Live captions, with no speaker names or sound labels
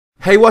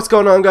Hey, what's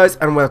going on, guys,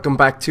 and welcome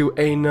back to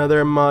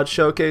another mod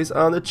showcase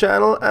on the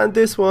channel, and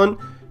this one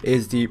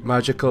is the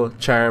Magical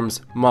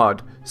Charms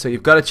mod. So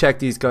you've got to check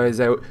these guys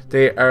out.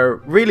 They are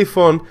really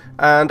fun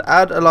and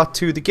add a lot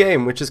to the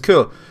game, which is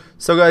cool.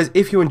 So guys,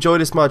 if you enjoy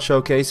this mod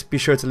showcase, be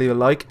sure to leave a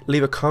like,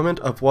 leave a comment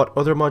of what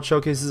other mod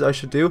showcases I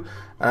should do,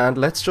 and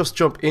let's just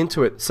jump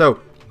into it. So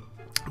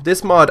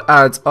this mod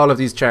adds all of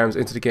these charms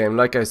into the game,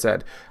 like I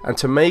said, and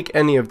to make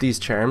any of these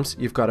charms,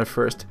 you've got to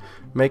first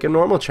make a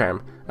normal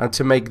charm, and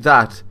to make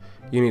that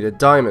you need a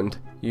diamond,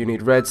 you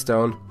need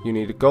redstone, you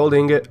need a gold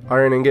ingot,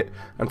 iron ingot,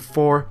 and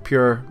 4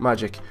 pure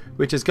magic,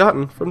 which is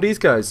gotten from these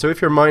guys. So if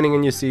you're mining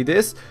and you see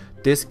this,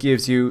 this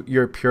gives you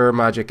your pure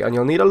magic, and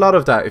you'll need a lot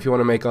of that if you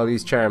want to make all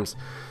these charms.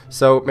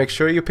 So make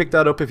sure you pick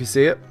that up if you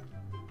see it.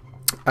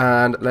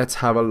 And let's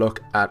have a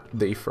look at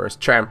the first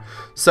charm.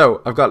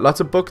 So I've got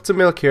lots of buckets of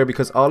milk here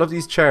because all of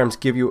these charms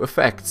give you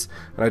effects,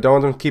 and I don't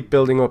want them to keep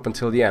building up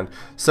until the end.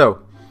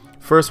 So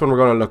first one we're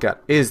going to look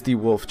at is the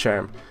wolf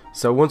charm.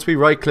 So once we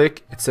right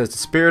click, it says the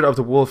spirit of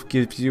the wolf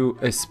gives you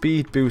a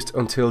speed boost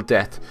until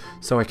death.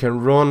 So I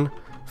can run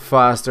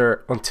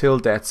faster until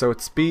death. So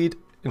it's speed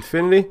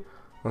infinity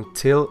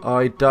until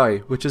I die,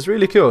 which is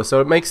really cool. So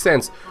it makes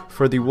sense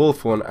for the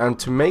wolf one, and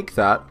to make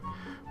that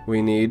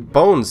we need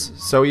bones.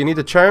 So you need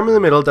a charm in the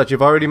middle that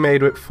you've already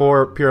made with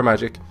 4 pure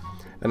magic,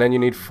 and then you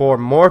need 4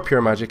 more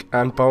pure magic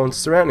and bones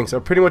surrounding.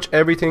 So pretty much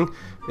everything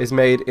is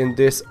made in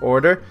this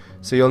order.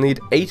 So you'll need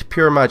 8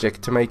 pure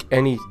magic to make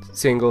any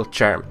single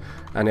charm,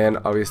 and then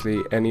obviously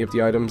any of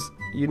the items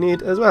you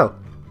need as well.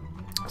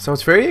 So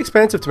it's very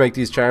expensive to make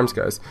these charms,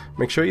 guys.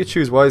 Make sure you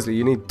choose wisely.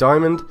 You need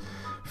diamond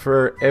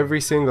for every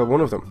single one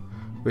of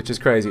them, which is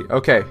crazy.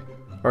 Okay,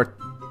 or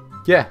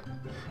yeah,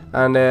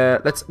 and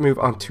let's move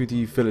on to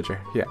the villager.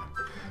 Yeah,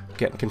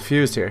 getting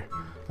confused here.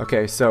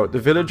 Okay, so the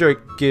villager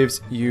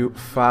gives you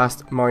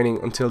fast mining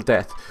until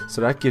death,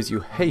 so that gives you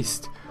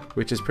haste,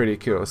 which is pretty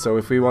cool. So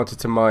if we wanted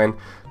to mine,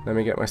 let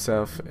me get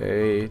myself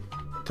a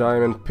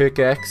diamond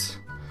pickaxe,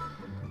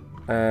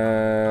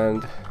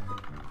 and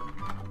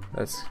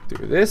let's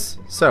do this.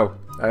 So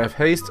I have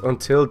haste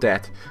until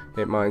death.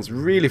 It mines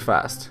really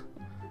fast,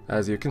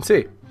 as you can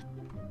see,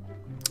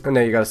 and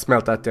then you gotta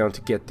smelt that down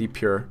to get the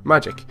pure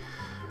magic.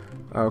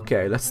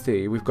 Okay, let's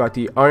see. We've got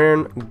the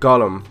iron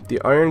golem. The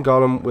iron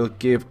golem will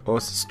give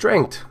us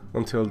strength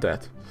until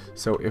death.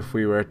 So if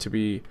we were to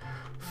be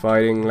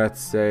fighting, let's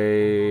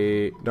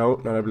say,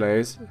 no, not a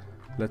blaze,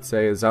 let's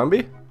say a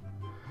zombie,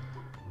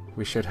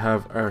 we should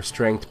have our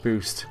strength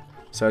boost.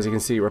 So as you can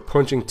see, we're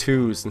punching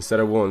 2s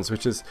instead of 1s,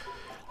 which is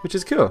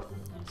cool.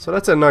 So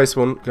that's a nice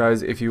one,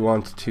 guys, if you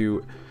want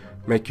to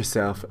make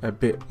yourself a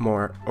bit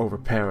more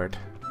overpowered.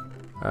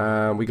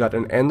 We got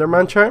an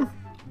enderman charm,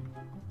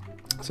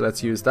 so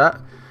let's use that.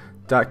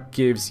 That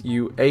gives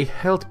you a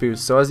health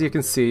boost. So as you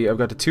can see, I've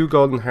got the 2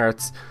 golden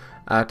hearts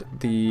at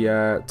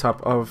the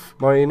top of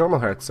my normal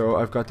heart, so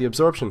I've got the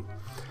absorption.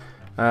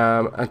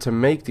 And to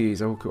make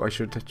these, oh, I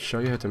should show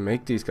you how to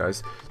make these,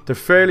 guys. They're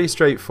fairly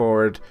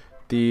straightforward.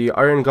 The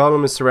iron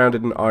golem is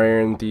surrounded in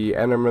iron, the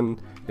enderman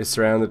is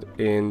surrounded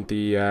in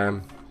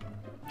the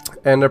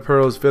ender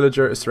pearls,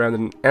 villager is surrounded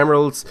in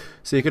emeralds,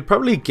 so you could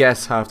probably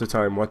guess half the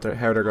time how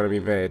they're going to be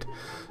made.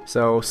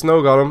 So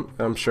snow golem,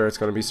 I'm sure it's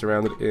going to be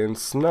surrounded in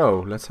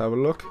snow. Let's have a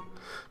look.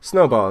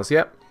 Snowballs,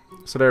 yep.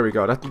 So there we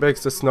go, that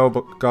makes the snow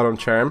golem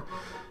charm.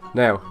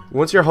 Now,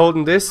 once you're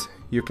holding this,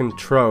 you can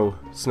throw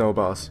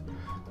snowballs.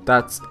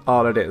 That's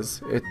all it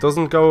is. It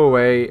doesn't go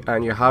away,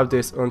 and you have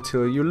this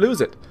until you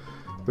lose it,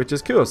 which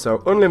is cool.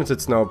 So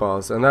unlimited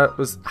snowballs, and that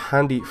was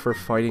handy for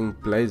fighting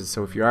blazes.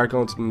 So if you are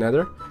going to the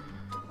nether,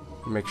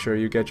 make sure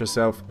you get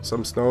yourself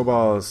some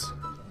snowballs,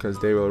 because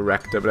they will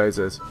wreck the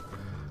blazes,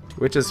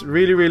 which is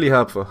really, really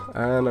helpful.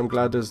 And I'm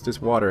glad there's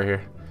this water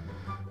here.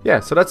 Yeah,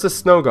 so that's the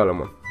snow golem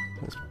one.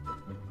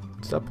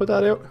 Did I put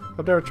that out?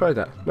 I've never tried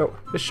that. No,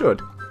 it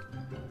should.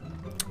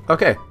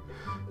 Okay,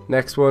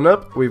 next one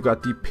up, we've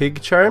got the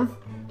pig charm.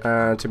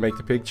 And to make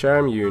the pig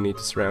charm, you need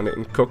to surround it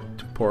in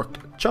cooked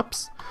pork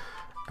chops.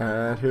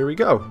 And here we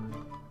go.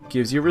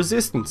 Gives you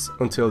resistance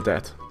until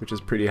death, which is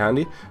pretty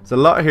handy. There's a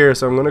lot here,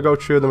 so I'm going to go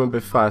through them a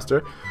bit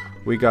faster.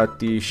 We got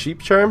the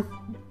sheep charm.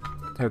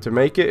 How to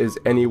make it is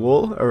any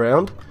wool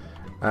around,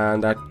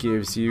 and that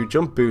gives you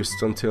jump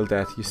boost until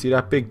death. You see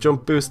that big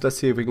jump boost? Let's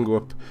see if we can go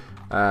up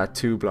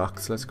 2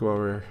 blocks. Let's go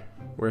over.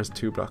 Where's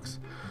 2 blocks?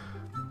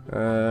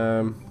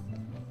 Let's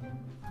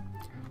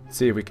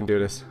see if we can do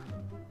this.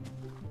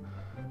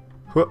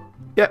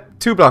 Yeah,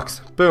 2 blocks.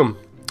 Boom.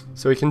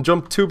 So you can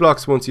jump 2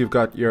 blocks once you've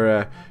got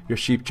your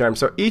sheep charm.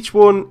 So each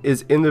one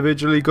is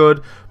individually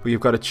good, but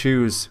you've got to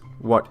choose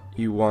what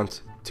you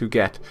want to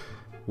get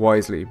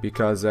wisely,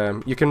 because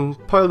you can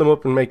pile them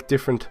up and make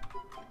different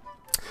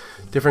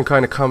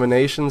kind of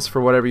combinations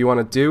for whatever you want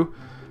to do.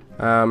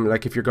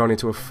 Like if you're going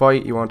into a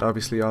fight, you want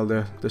obviously all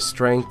the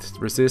strength,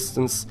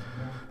 resistance,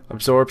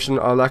 absorption,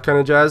 all that kind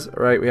of jazz.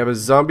 Right, we have a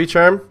zombie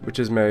charm, which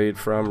is made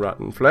from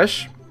rotten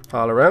flesh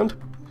all around,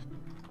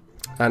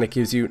 and it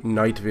gives you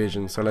night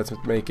vision. So let's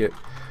make it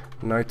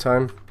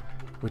nighttime,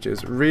 which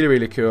is really,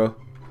 really cool.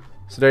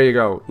 So there you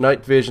go,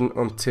 night vision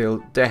until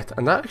death,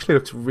 and that actually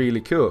looks really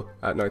cool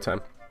at night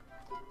time.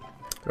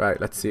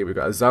 Right, let's see, we've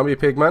got a zombie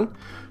pigman,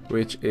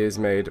 which is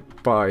made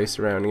by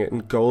surrounding it in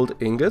gold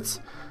ingots,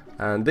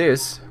 and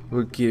this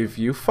will give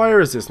you fire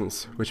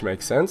resistance, which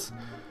makes sense.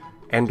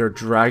 Ender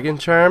dragon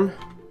charm,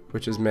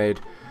 which is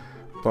made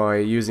by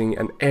using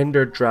an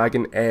ender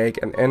dragon egg,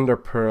 an ender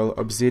pearl,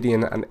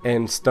 obsidian, and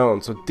end stone.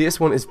 So this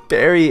one is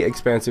very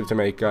expensive to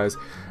make, guys,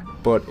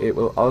 but it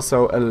will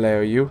also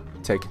allow you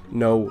to take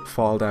no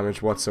fall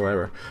damage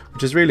whatsoever,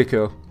 which is really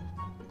cool.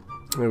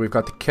 And we've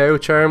got the cow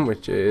charm,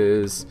 which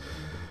is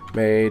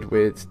made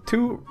with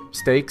 2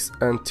 steaks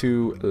and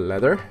 2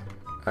 leather,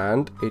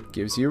 and it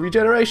gives you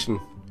regeneration,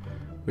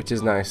 which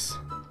is nice.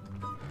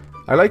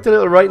 I like the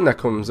little writing that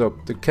comes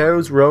up. The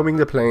cows roaming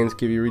the plains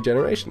give you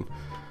regeneration.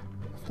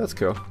 That's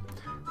cool.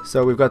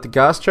 So we've got the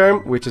gas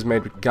charm, which is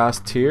made with gas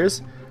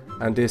tears,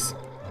 and this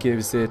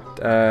gives it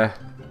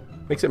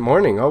makes it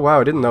morning. Oh wow,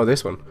 I didn't know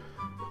this one.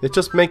 It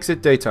just makes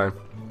it daytime,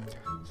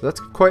 so that's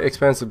quite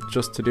expensive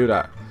just to do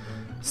that.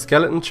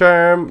 Skeleton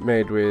charm,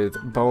 made with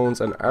bones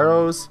and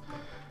arrows,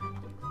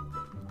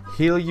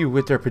 heal you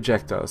with their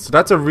projectiles. So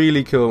that's a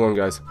really cool one,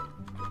 guys.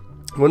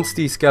 Once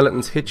these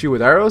skeletons hit you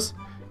with arrows,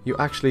 you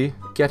actually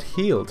get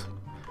healed,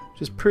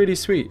 which is pretty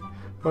sweet.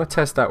 I want to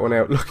test that one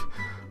out. Look,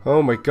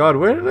 oh my god,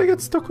 where did I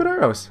get stuck with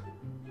arrows?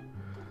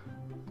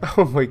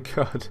 Oh my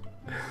god.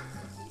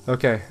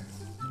 Okay,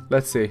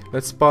 let's see.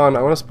 Let's spawn.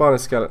 I want to spawn a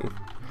skeleton.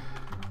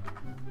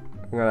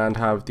 I'm gonna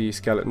have the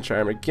skeleton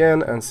charm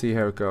again and see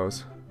how it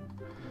goes.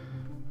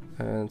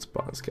 And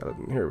spawn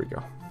skeleton. Here we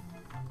go.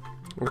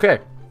 Okay.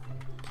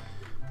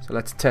 So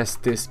let's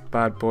test this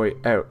bad boy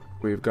out.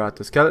 We've got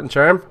the skeleton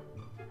charm.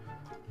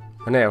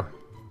 And now,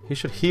 he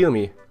should heal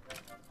me.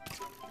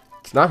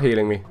 It's not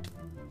healing me.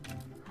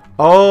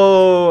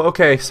 Oh,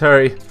 okay,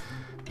 sorry.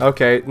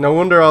 Okay, no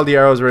wonder all the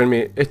arrows were in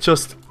me. It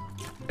just...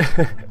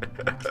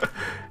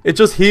 it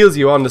just heals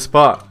you on the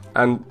spot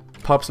and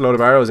pops a load of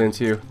arrows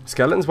into you.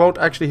 Skeletons won't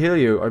actually heal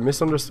you. I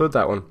misunderstood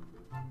that one.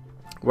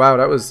 Wow,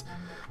 that was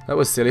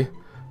silly.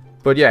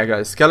 But yeah,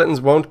 guys,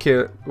 skeletons won't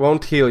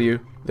heal you.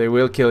 They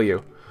will kill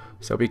you.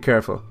 So be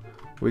careful.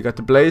 We got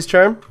the blaze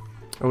charm.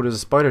 Oh, there's a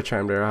spider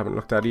charm there I haven't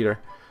looked at either.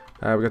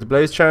 We got the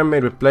blaze charm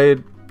made with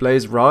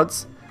blaze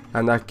rods,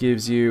 and that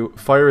gives you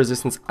fire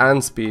resistance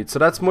and speed. So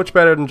that's much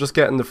better than just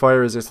getting the fire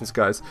resistance,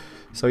 guys.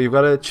 So you've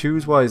got to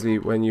choose wisely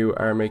when you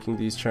are making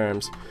these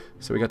charms.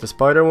 So we got the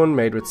spider one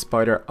made with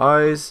spider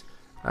eyes,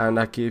 and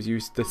that gives you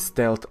the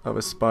stealth of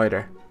a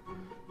spider.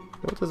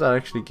 What does that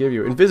actually give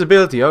you?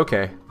 Invisibility,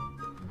 okay.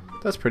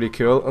 That's pretty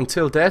cool.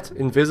 Until death,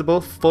 invisible,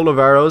 full of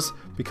arrows,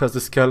 because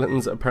the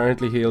skeletons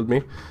apparently healed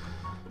me.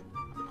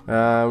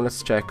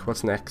 Let's check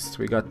what's next.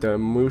 We got the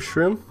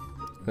mushroom,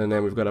 and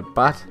then we've got a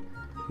bat,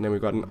 and then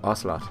we've got an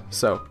ocelot.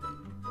 So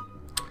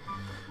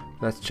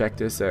let's check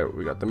this out.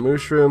 We got the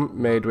mushroom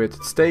made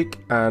with steak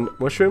and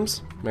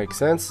mushrooms, makes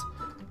sense,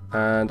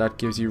 and that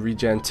gives you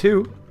regen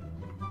 2.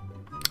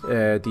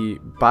 The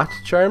bat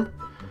charm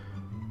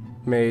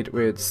made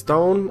with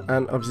stone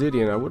and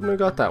obsidian. I wouldn't have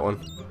got that one.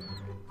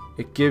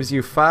 It gives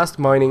you fast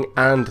mining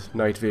and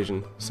night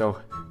vision, so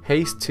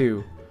haste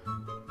 2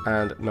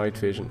 and night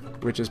vision,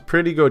 which is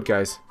pretty good,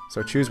 guys.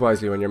 So choose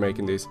wisely when you're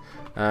making these.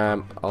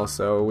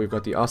 Also, we've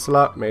got the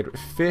ocelot made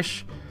with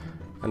fish,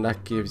 and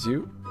that gives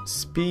you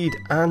speed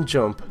and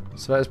jump.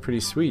 So that is pretty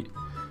sweet.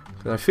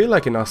 I feel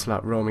like an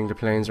ocelot roaming the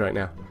plains right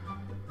now,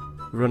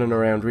 running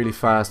around really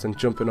fast and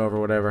jumping over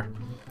whatever.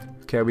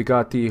 Okay, we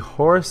got the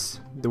horse,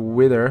 the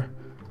wither,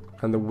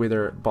 and the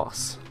wither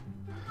boss.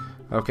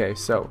 Okay,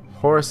 so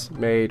horse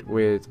made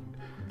with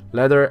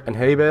leather and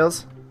hay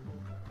bales,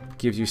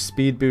 gives you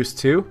speed boost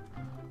 2,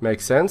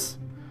 makes sense.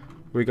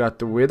 We got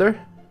the wither,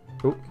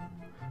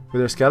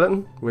 wither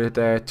skeleton with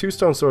 2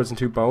 stone swords and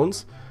 2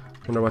 bones.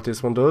 Wonder what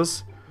this one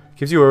does.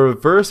 Gives you a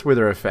reverse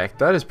wither effect.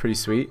 That is pretty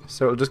sweet.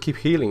 So it'll just keep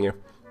healing you.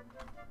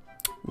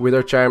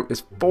 Wither charm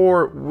is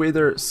 4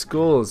 wither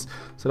skulls,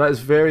 so that is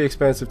very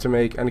expensive to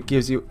make, and it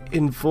gives you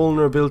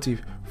invulnerability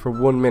for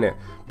 1 minute.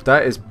 But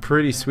that is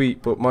pretty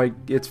sweet, but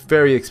it's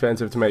very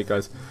expensive to make,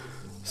 guys,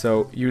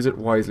 so use it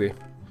wisely.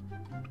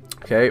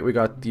 Okay, we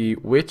got the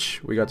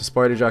witch, we got the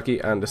spider jockey,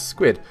 and the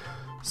squid.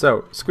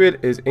 So squid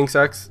is ink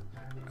sacs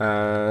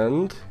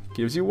and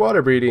gives you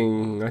water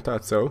breathing. I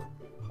thought so.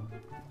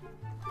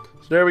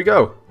 So there we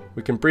go.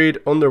 We can breathe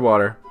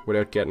underwater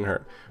without getting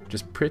hurt, which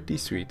is pretty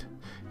sweet.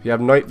 If you have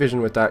night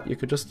vision with that, you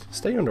could just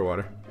stay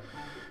underwater.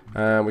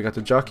 We got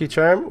the jockey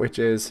charm, which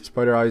is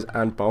spider eyes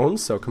and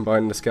bones, so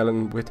combining the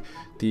skeleton with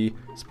the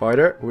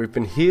spider. We've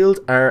been healed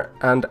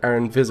and are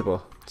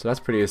invisible, so that's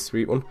pretty a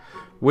sweet one.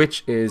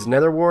 Which is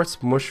nether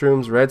warts,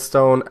 mushrooms,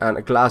 redstone, and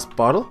a glass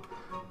bottle,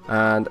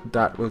 and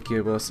that will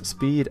give us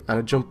speed and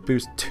a jump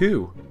boost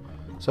 2.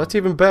 So that's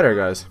even better,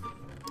 guys.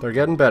 They're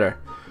getting better.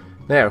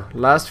 Now,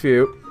 last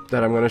few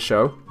that I'm going to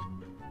show.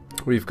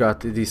 We've got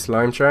the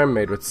slime charm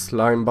made with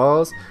slime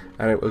balls,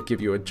 and it will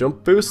give you a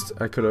jump boost.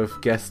 I could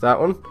have guessed that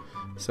one.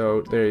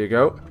 So there you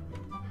go.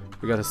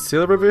 We got a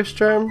silverfish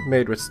charm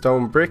made with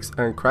stone bricks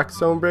and cracked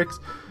stone bricks,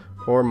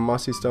 or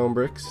mossy stone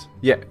bricks.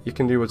 Yeah, you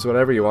can do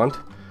whatever you want.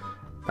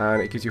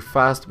 and it gives you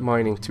fast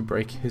mining to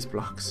break his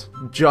blocks.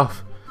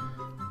 Joff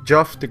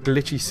the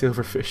glitchy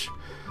silverfish.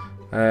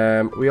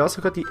 We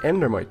also got the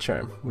Endermite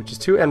charm, which is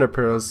 2 ender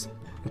pearls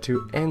and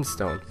 2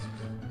 endstone,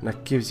 and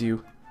that gives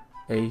you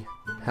a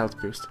health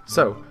boost.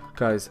 So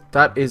guys,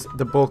 that is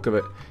the bulk of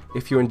it.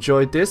 If you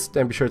enjoyed this,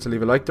 then be sure to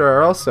leave a like. There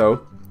are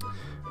also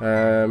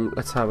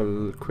let's have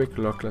a quick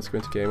look. Let's go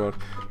into game mode.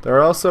 There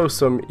are also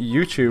some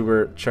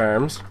YouTuber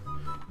charms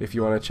if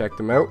you want to check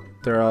them out.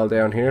 They're all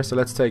down here. So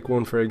let's take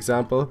one for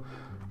example.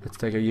 Let's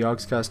take a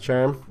Yogscast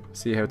charm,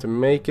 see how to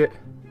make it.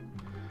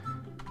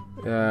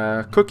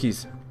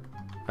 Cookies.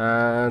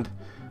 And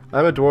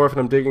I'm a dwarf and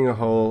I'm digging a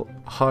hole.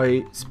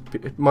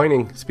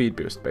 Mining speed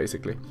boost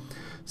basically.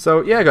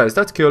 So yeah guys,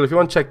 that's cool. If you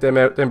want to check them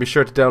out, then be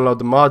sure to download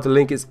the mod. The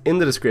link is in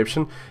the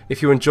description.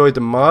 If you enjoyed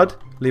the mod,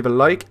 leave a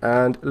like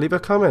and leave a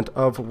comment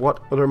of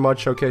what other mod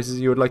showcases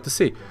you would like to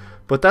see.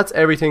 But that's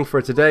everything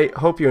for today.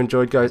 Hope you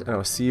enjoyed guys, and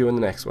I'll see you in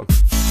the next one.